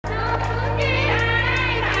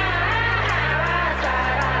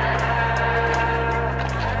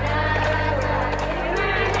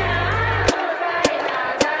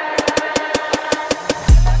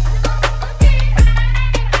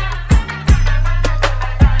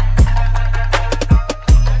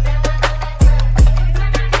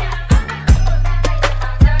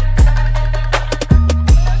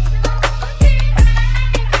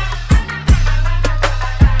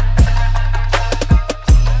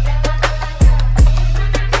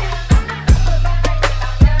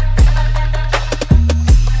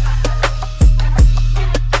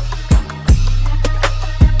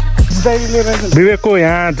विवेकको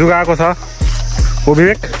यहाँ जुगाएको छ हो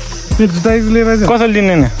विवेक कसरी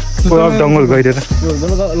लिने नि डङ्गल गइदिएर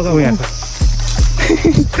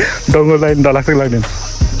डङ्गल लाइन डलाक्छ लाग्दैन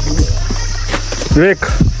विवेक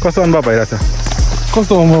कस्तो अनुभव भइरहेछ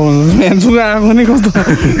कस्तो अनुभव जुगा आएको नि कस्तो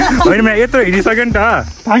होइन म यत्रो हिँडिसक्यो नि त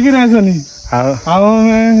थाकिरहेछ नि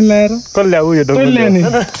हावामा ल्याएर कसले ल्याऊ यो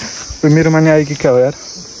डङ्गल मेरो माने आयो कि क्या हो यार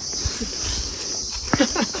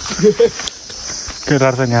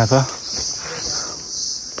केटाहरू चाहिँ यहाँ छ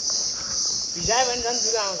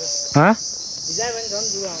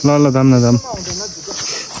ल ल जाम न जाम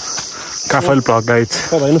काफल भ्लग गाइज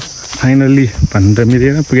फाइनल्ली भन्नु त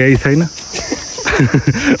मिलेन पुगेकै छैन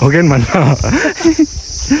हो कि भन्न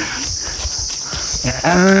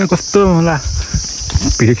कस्तो होला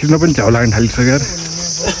भिडियो खिच्न पनि झ्याउ लाग्न थालिसक्यो यार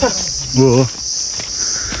हो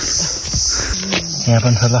यहाँ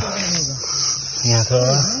पनि छ ल यहाँ छ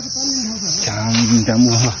जाम जाम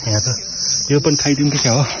यहाँ छ यो पनि खाइदिउँ कि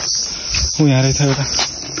क्या हो यहाँ रहेछ एउटा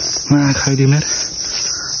खाइदिउँ यार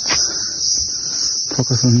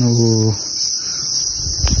फोकस हुनु हो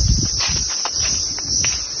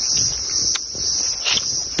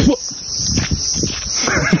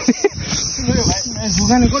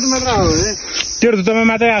तेरो जुत्तामा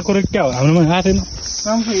मात्रै आएको र क्या हो हाम्रोमा आएको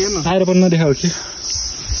छैन आएर पनि नदेखाएको कि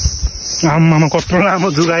आमामा कत्रो लामो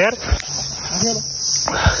जुगा यार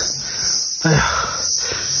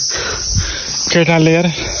केटाले यार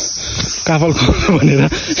काफल खुवाउनु भनेर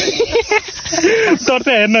तर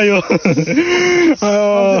चाहिँ हेर्न यो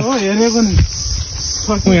हेरेको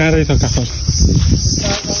नि यहाँ रहेछ काफल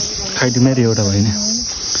खाइदिउँ अरे एउटा भयो नि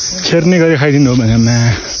छेर्ने गरी खाइदिनु हो भने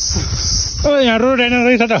यहाँ रोड होइन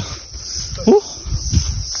रहेछ त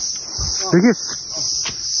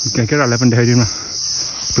केटाहरूलाई पनि देखाइदिउँ न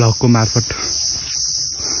ब्लगको मार्फत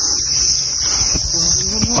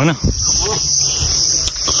होइन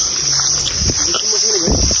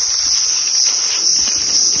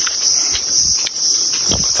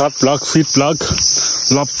सब blog sweet blog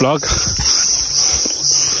love blog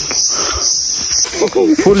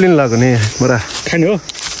फुल लिनु लाग्यो नि बडा खाने हो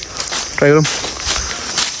ट्राई गरौँ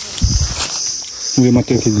उयो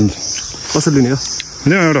मात्रै खिचिदिन्छ कसरी लिने हो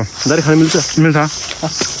लिनु एउटा दारी खानु मिल्छ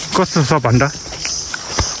कस्तो छ भन्दा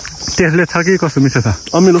त्यसले छ कि कस्तो मिठो छ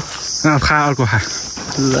अमिलो खा अर्को खा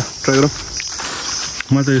ल ट्राई गरौँ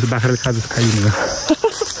म त यो बाख्राले खा जस्तो खाइदिनु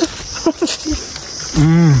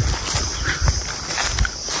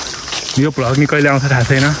यो भ्लग नि कहिले आउँछ थाहा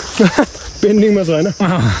छैन पेन्डिङमा छ होइन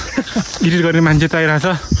एडिट गर्ने मान्छे चाहिरहेछ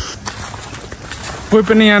कोही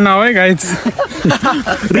पनि यहाँ नहो है गाइज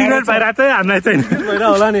रिग्रेट भइरहेको चाहिँ हामीलाई चाहिँ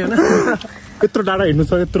भइरहेको होला नि होइन यत्रो डाँडा हिँड्नु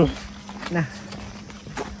छ यत्रो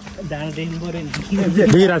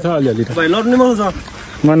देखिरहेको छ अलिअलि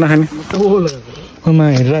मन नखाने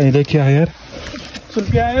हिँडेर हिँड्दै के आयो यार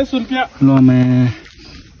सुल्पिया लमा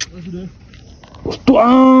कस्तो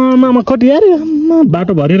आमामा कति यार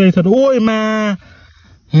बाटो भरिरहेछ त ओमा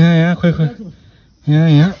यहाँ खोइ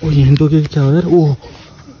यहाँ ओ यहाँ त के क्या हो यार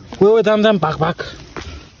ओ जाम जाम भाग भाग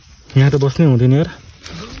यहाँ त बस्नै हुँदैन यार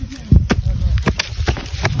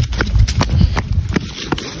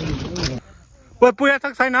ओ पुगेको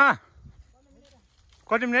छ छैन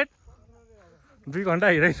कति मिनट 2 घन्टा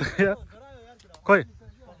हिँडिसक्यो यार खोइ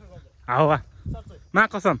हावा मा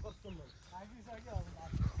कसम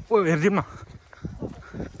ओ हेरिदिउँ न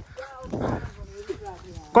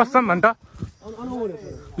कसम भन् त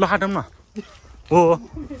ल खाटौँ न हो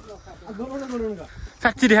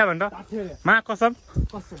साँच्ची देखा भन् त मा कसम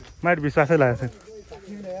मैले विश्वासै लागेको छैन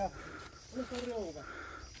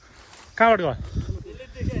कहाँबाट गयो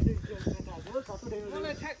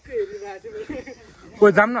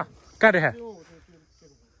कोही जाम न कहाँ देखा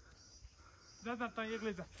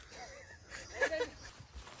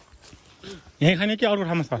यहीँ खाने कि अर्को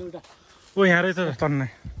ठाउँमा छ ओ यहाँ रहेछ टन्नै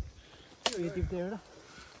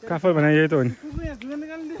काफल भने यही त हो नि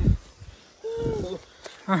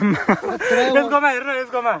यसकोमा हेर न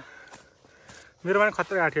यसकोमा मेरो पनि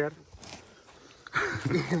खत्रै आँट्यो यार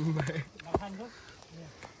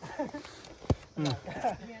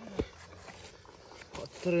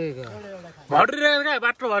भरिरहेको क्या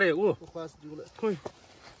बाटो भरे ऊ खोइ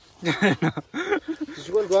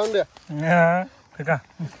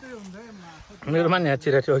मेरो माने यहाँ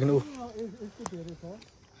चिराएको थियो किन ऊ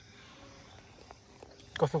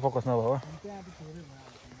कस्तो फोकस नभयो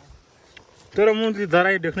तर मुन्टी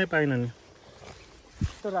धराइ देख्नै पाइन नि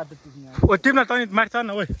ओ टिमलाई तनी माथि चढ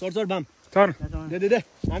न ओइ चढ बाम चढ दे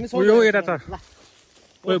हामी यो यता चढ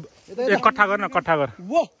ओइ एक कट्ठा गर न कट्ठा गर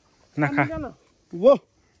वो नखा वो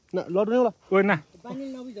न लड्ने होला ओइ न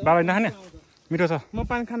बाबा नखाने मिठो छ म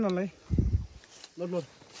पानी खान्नलाई लड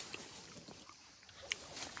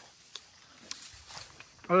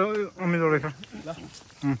अमिलो रहेछ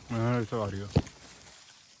रहेछ हरियो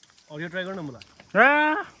हरियो ट्राई गर्न मलाई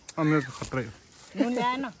अमिलो खत्रै नुन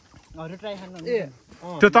ल्याएन हरियो ट्राई खानु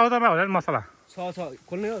त्यो चौधमा होला नि मसला छ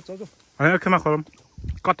खोल्ने हो चौधो होइन एकछिनमा खोलौँ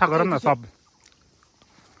कथा गरौँ न सब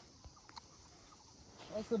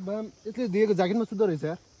यसले दिएको ज्याकेटमा सुत्दो रहेछ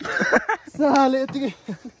यार साले यतिकै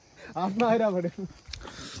हातमा आइरा भने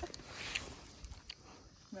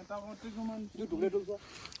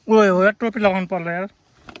ओए हो यार टोपी लगाउनु पर्ला यार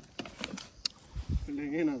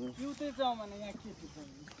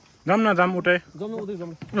जाऊँ न जाऊँ उतै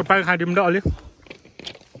पाइ खाइदिउँ त अलिक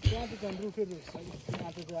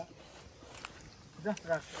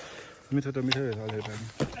मिठो त मिठो रहेछ अलिक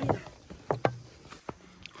पानी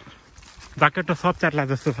ज्याकेट त सब च्याट्ला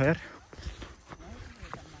जस्तो छ यार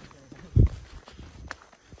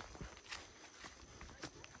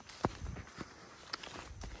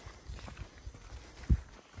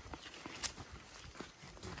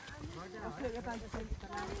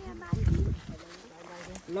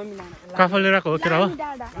काफल लिएर आएको हो केटा हो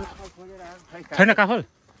छैन काफल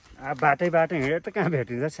बाटै हिँडेर त कहाँ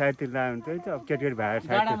भेटिन्छ साइडतिर लगायो भने त अब केटीहरू भाइहरू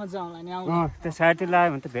त्यो साइडतिर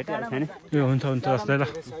लगायो भने त भेटिहाल्छ नि ए हुन्छ हुन्छ जस्तै ल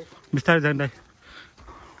बिस्तारै जाँदै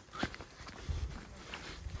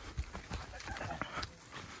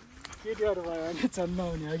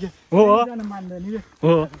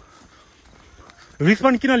हो रिक्स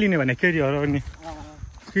पनि किन लिने भने केटीहरू पनि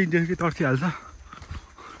केहीदेखि तर्सिहाल्छ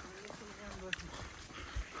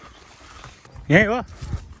यहीँ हो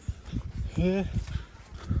ए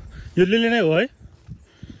यो लिने नै हो है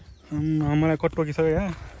मलाई कटपकिसक्यो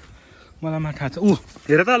यहाँ मलाई माथा छ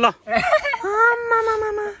हेर त ल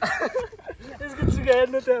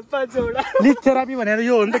लिड थेरापी भनेर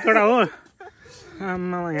यो हो नि त केटा हो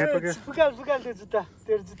आम्मा यहाँ टोक्यो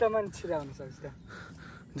जुत्तामा छिराउनु सक्छ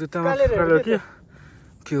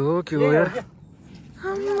के हो यार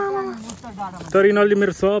तर यिनीहरूले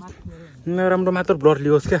मेरो सब नराम्रो मात्र ब्लड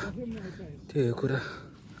लियोस् क्या त्यही कुरा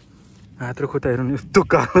हात र खुट्टा हेर्नु यस्तो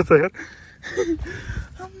गाह्रो छ यार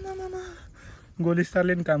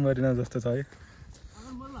गोलिस्तारले पनि काम गरेन जस्तो छ है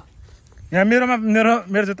यहाँ मेरो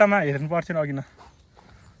जुत्तामा हेर्नु पर्छ नि अघि न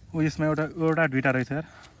यसमा एउटा दुइटा रहेछ यार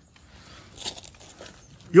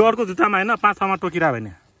यो अर्को जुत्तामा होइन 5-6मा टोकिरह्यो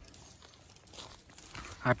भने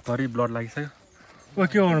हातभरि ब्लड लागिसक्यो ओ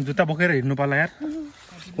के गर्नु जुत्ता बोकेर हिँड्नु पर्ला यार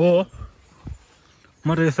हो म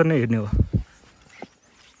त यसरी नै हिँड्ने हो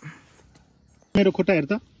मेरो खुट्टा हेर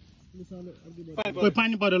त कोही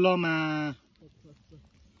पानी पर्यो लमा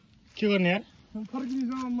के गर्ने यार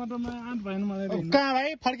कहाँ भाइ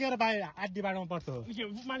फर्केर भाइ आधी बाटोमा पर्छ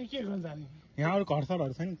यहाँ अरू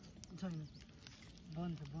घरसरहरू छैन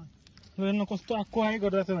हेर्नु कस्तो आक्को आइ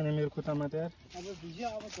गरिरहेको छ भने मेरो खुट्टामा त यार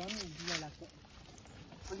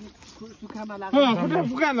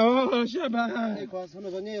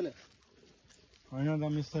होइन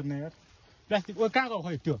मिस्टर नै यार प्लास्टिक ओ कहाँ गयो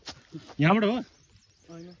खोइ त्यो यहाँबाट हो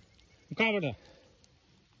कहाँबाट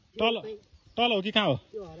तल हो कि कहाँ हो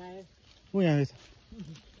ऊ यहाँ रहेछ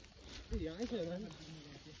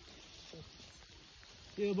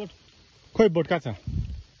खोइ बोट कहाँ छ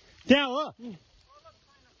त्यहाँ हो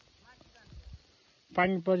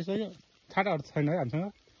पानी परिसक्यो छाटाहरू छैन है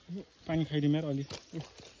हामीसँग पानी खाइदिउँ यार अलि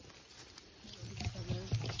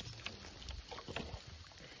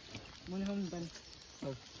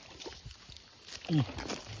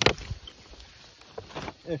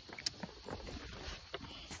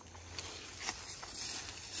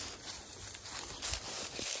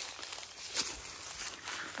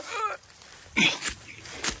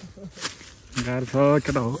गाह्रो छ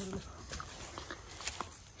केटा हो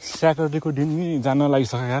स्याटरडेको दिन नि जान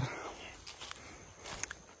लागिसक्यो यार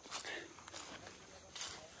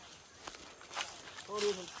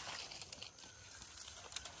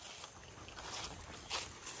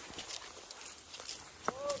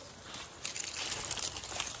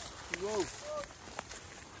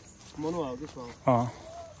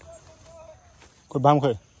कोही बाम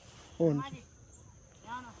खोइ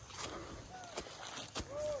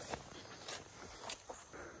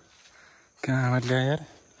कहाँबाट ल्यायो यार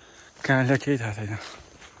कहाँ ल्यायो केही थाहा छैन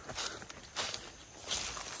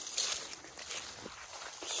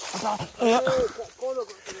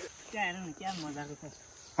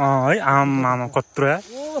है आमा कत्रो यार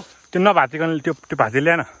त्यो नभाँचिकन त्यो भाँची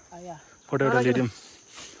ल्याएन फोटो एउटा लिइदिउँ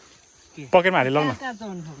पकेटमा हालेर लग्न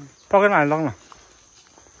पकेटमा हालेर लग्न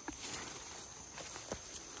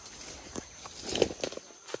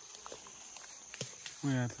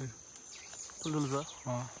ठुल्ठुलो छ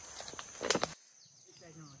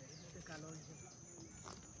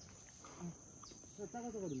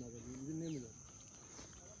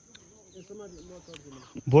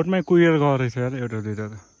बोटमै कुहिएर गएको रहेछ यार एउटा दुइटा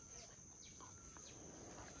त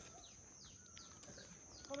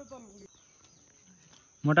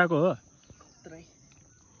मोटाको हो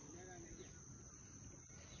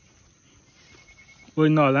कोही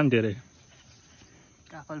नहोला नि धेरै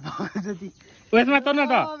काफल भएको जति यसमा चढ्न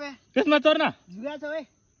त यसमा चढ्न जुगा छ है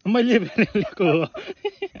मैले ल्याएको हो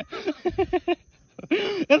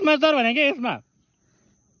यसमा चढ भने के यसमा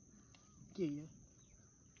के यो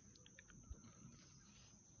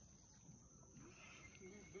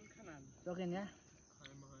सकेन या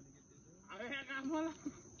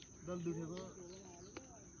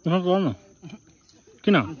चढ्न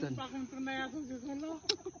किन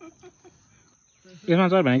यसमा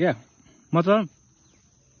चढ भने क्या म चढ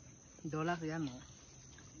डोला या न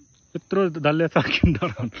यत्रो डल्ले छ किन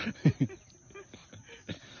डराउनु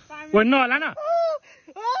कोही नहोला न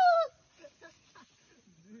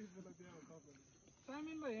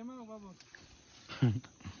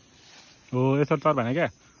हो यसो चढ भने क्या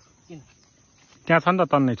त्यहाँ छ नि त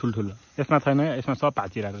तन्नै ठुल्ठुलो यसमा छैन यसमा सब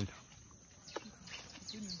भाँचिरहेको रहेछ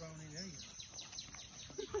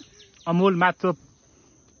अमुल माछो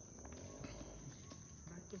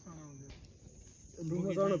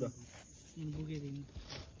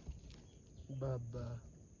बाबा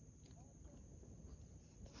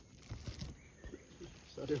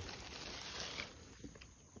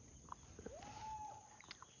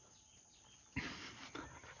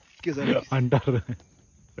के छ अन्टर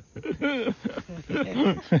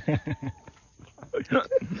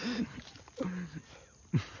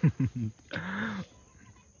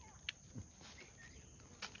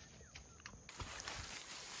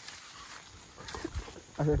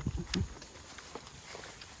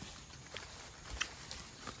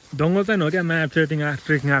जङ्गल चाहिँ हो क्या म्याप ट्रेकिङ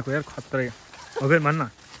आएको यार खत्रै हो फेरि भन्न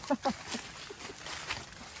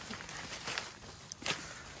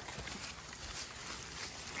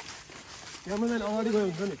अगाडि गयो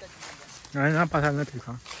हुन्छ नि होइन पछाडि नै ठिक छ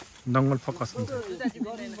जङ्गल फोकस हुन्छ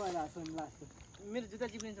मेरो जुत्ता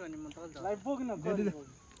चिप्लिन्छ भने म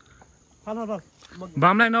तल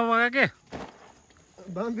बामलाई नबगा के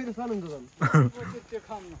बाम फेरि सानो हुन्छ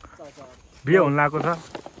बिहे हुन लागेको छ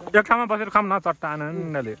एक ठाउँमा बसेर खाऊँ न चट्टा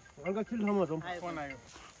आनन्दले हल्का चिल ठाउँमा छौँ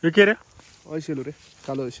यो के अरे ऐसेलु रे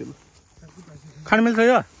कालो ऐसेलु खानु मिल्छ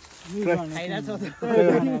यो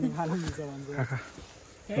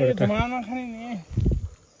धुमामा खाने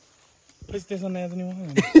नि स्टेसन आयो नि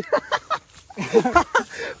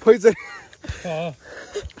पैसा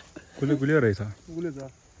गुलियो रहेछ गुले छ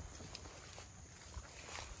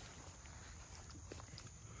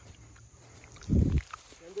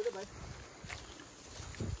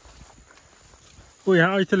ओ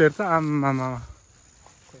यहाँ ऐसेल हेर्छ आमामा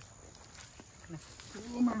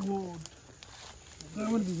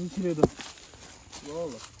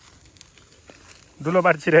दुलो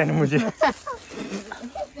बार छिराएन मुझे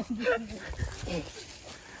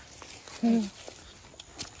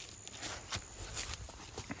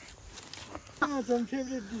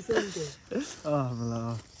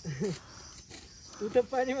उता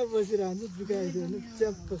पानीमा बसेर हुन्छ जुगाइदियो भने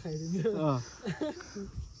च्याप्प खाइदिन्छ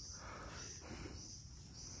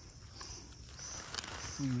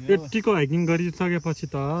यतिको हाइकिङ गरिसकेपछि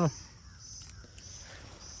त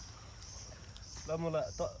ल मलाई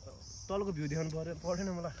तलको भ्यू देखाउनु परेन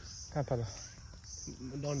मलाई कहाँ तल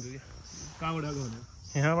डन भ्यू कहाँबाट आएको भने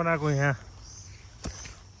यहाँबाट आएको यहाँ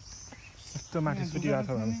यस्तो माथि सुटिरहेको छ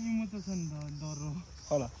भने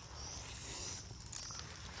होला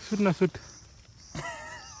सुट न सुट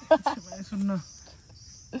सुन्न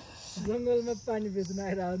जङ्गलमा पानी बेच्न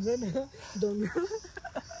आइरहेको हुन्छ नि डङ्गल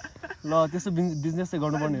ल त्यस्तो बिजनेस चाहिँ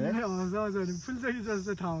गर्नुपर्ने है फुलचरी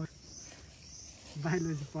जस्तो ठाउँ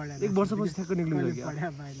बायोलोजी पढाएर 1 वर्षपछि ठ्याक्क निक्लिन्छ क्या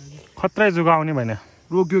बायोलोजी खत्रै जोगाउने भने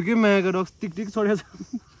रोक्यो कि मायाको रक्स टिक टिक चढेको छ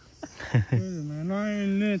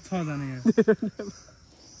नयाँले 6 जना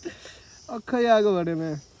अखै आएको भने म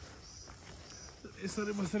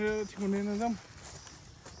यसरी बसेर ठिकुँदैन जाम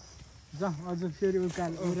जाउँ अझ फेरि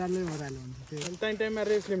ओह्रालो हुन्छ फेरि टाइममा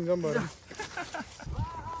रेस्ट लिम जाम भयो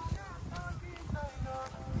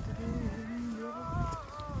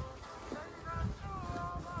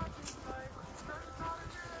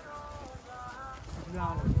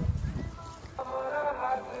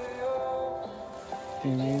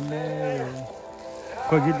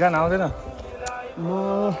कोही गीत गान आउँदैन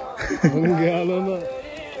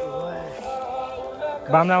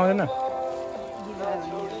बाम्न आउँदैन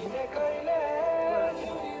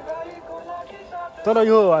तर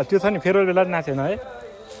यो त्यो छ नि फेरवेल बेला नाचेन है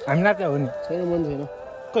हामी नाचे हो नि छैन मन छैन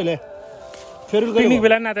कहिले फेरवेल पिकनिक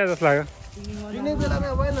बेला नाचे जस्तो लाग्यो पिकनिक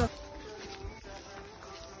बेलामा भएन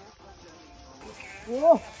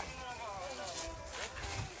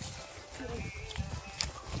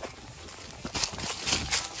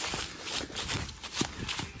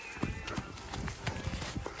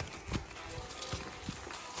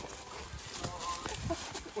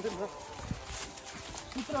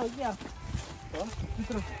हो क्या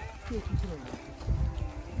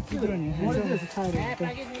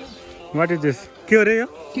वाट इज दिस के हो रे यो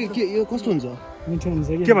के यो कस्तो हुन्छ मिठो हुन्छ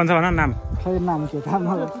कि के भन्छ भन नाम खै नाम के थाहा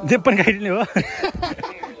मलाई जे पनि खाइदिने हो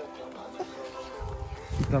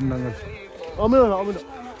रमडङ्गल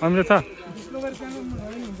अमिलो छ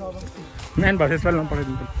म्यान भर्सेस पालमा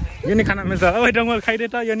पठाइदिनु यो नि खाना मिल्छ ओ डङ्गल खाइदे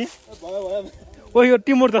त यो नि ओ यो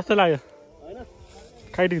टिमुर जस्तो लाग्यो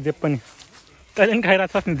खाइदिएको जेप पनि तैँले पनि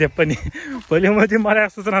खाइरहेको छस् नि जेप पनि भोलि म चाहिँ मलाई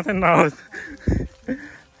सूचना चाहिँ नहोस्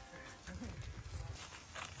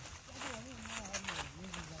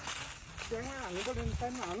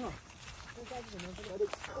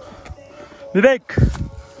विवेक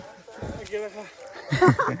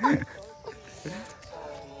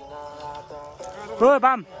ओ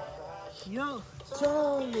बाम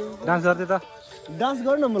डान्स गर्दै त डान्स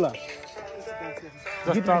गर्न मलाई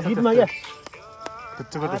गीतमा क्या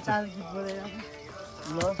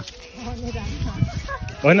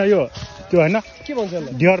होइन यो त्यो होइन के भन्छ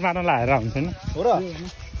डियर मार्न लगाएर हुन्छ होइन हो र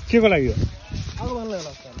के को लागि हो आगो बाल्नलाई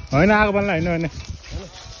लाग्छ होइन आगो बाल्न होइन होइन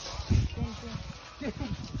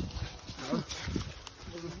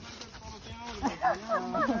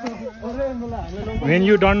वेन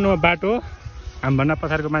यु डोन्ट नो बाटो हामीभन्दा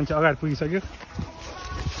पछाडिको मान्छे अगाडि पुगिसक्यो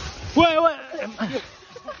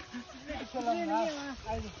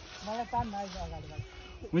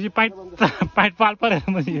मुझे पाइट पाल परेर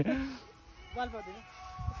मुझे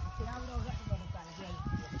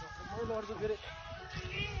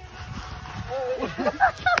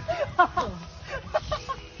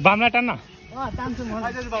बामलाई टान्न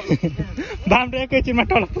बाम त एकैछिनमा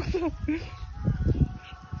तल पुग्छ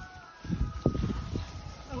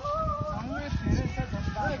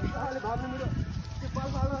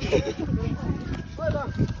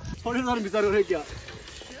विचार गरे क्या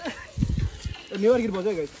नेवर गीत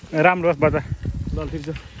बजायो गाइस राम्रो होस् बजा ल ठिक छ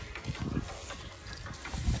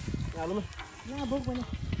हालौँ न बोक पनि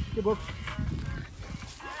के बोक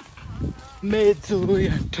मेचो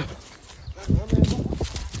याट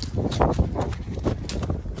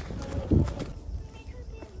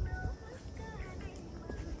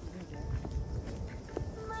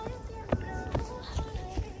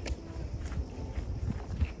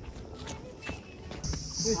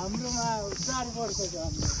हाम्रोमा 4 वर्षको छ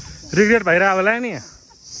हाम्रो रिग्रेट भइरहेको होला नि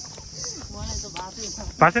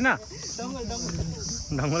भाषेन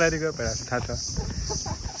ढङ्गलाई रिग्रेट भइरहेको छ थाहा छ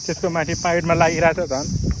त्यसको माथि पाइडमा लागिरहेको छ झन्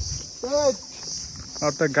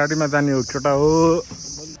अब त गाडीमा जाने हो केटा हो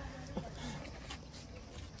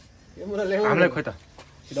हामीलाई खोइ त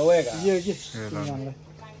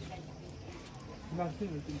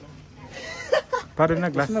परेन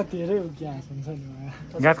ग्लास धेरै ग्यास हुन्छ नि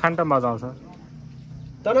ग्यास खान त मजा आउँछ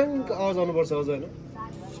तनाङ्क आवाज आउनुपर्छ अझ होइन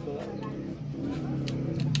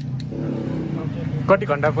कति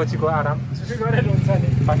घन्टा पछिको आराम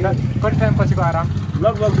कति टाइम पछिको आराम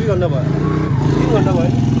लगभग 2 घन्टा भयो 3 घन्टा भयो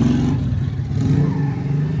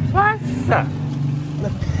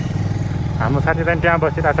हाम्रो साथी चाहिँ त्यहाँ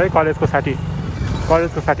बसिरहेको छ है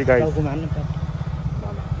कलेजको साथी गाइस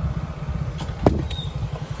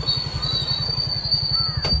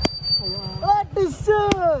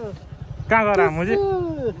कहाँ गएर मुझे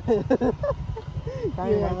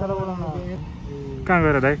कहाँ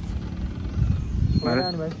गएर दाइ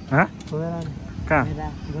कहाँ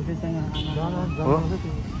हो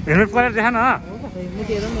हेलमेट परेर देखा न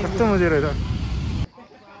कस्तो मजा रहेछ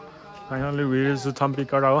फाइनली वीज थम्पी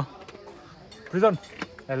कडा हो प्रिजन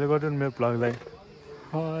हेलो गरिदिनु मेरो भ्लगलाई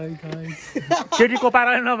केटीको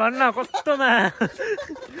पाराले नभन्न कस्तोमा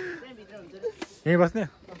यहीँ बस्ने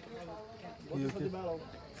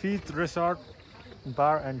फिथ रिसोर्ट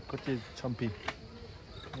बार एन्ड कटेज छम्पी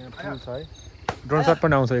यहाँ पुल छ है ड्रोन सट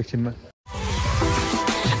पनि आउँछ एकछिनमा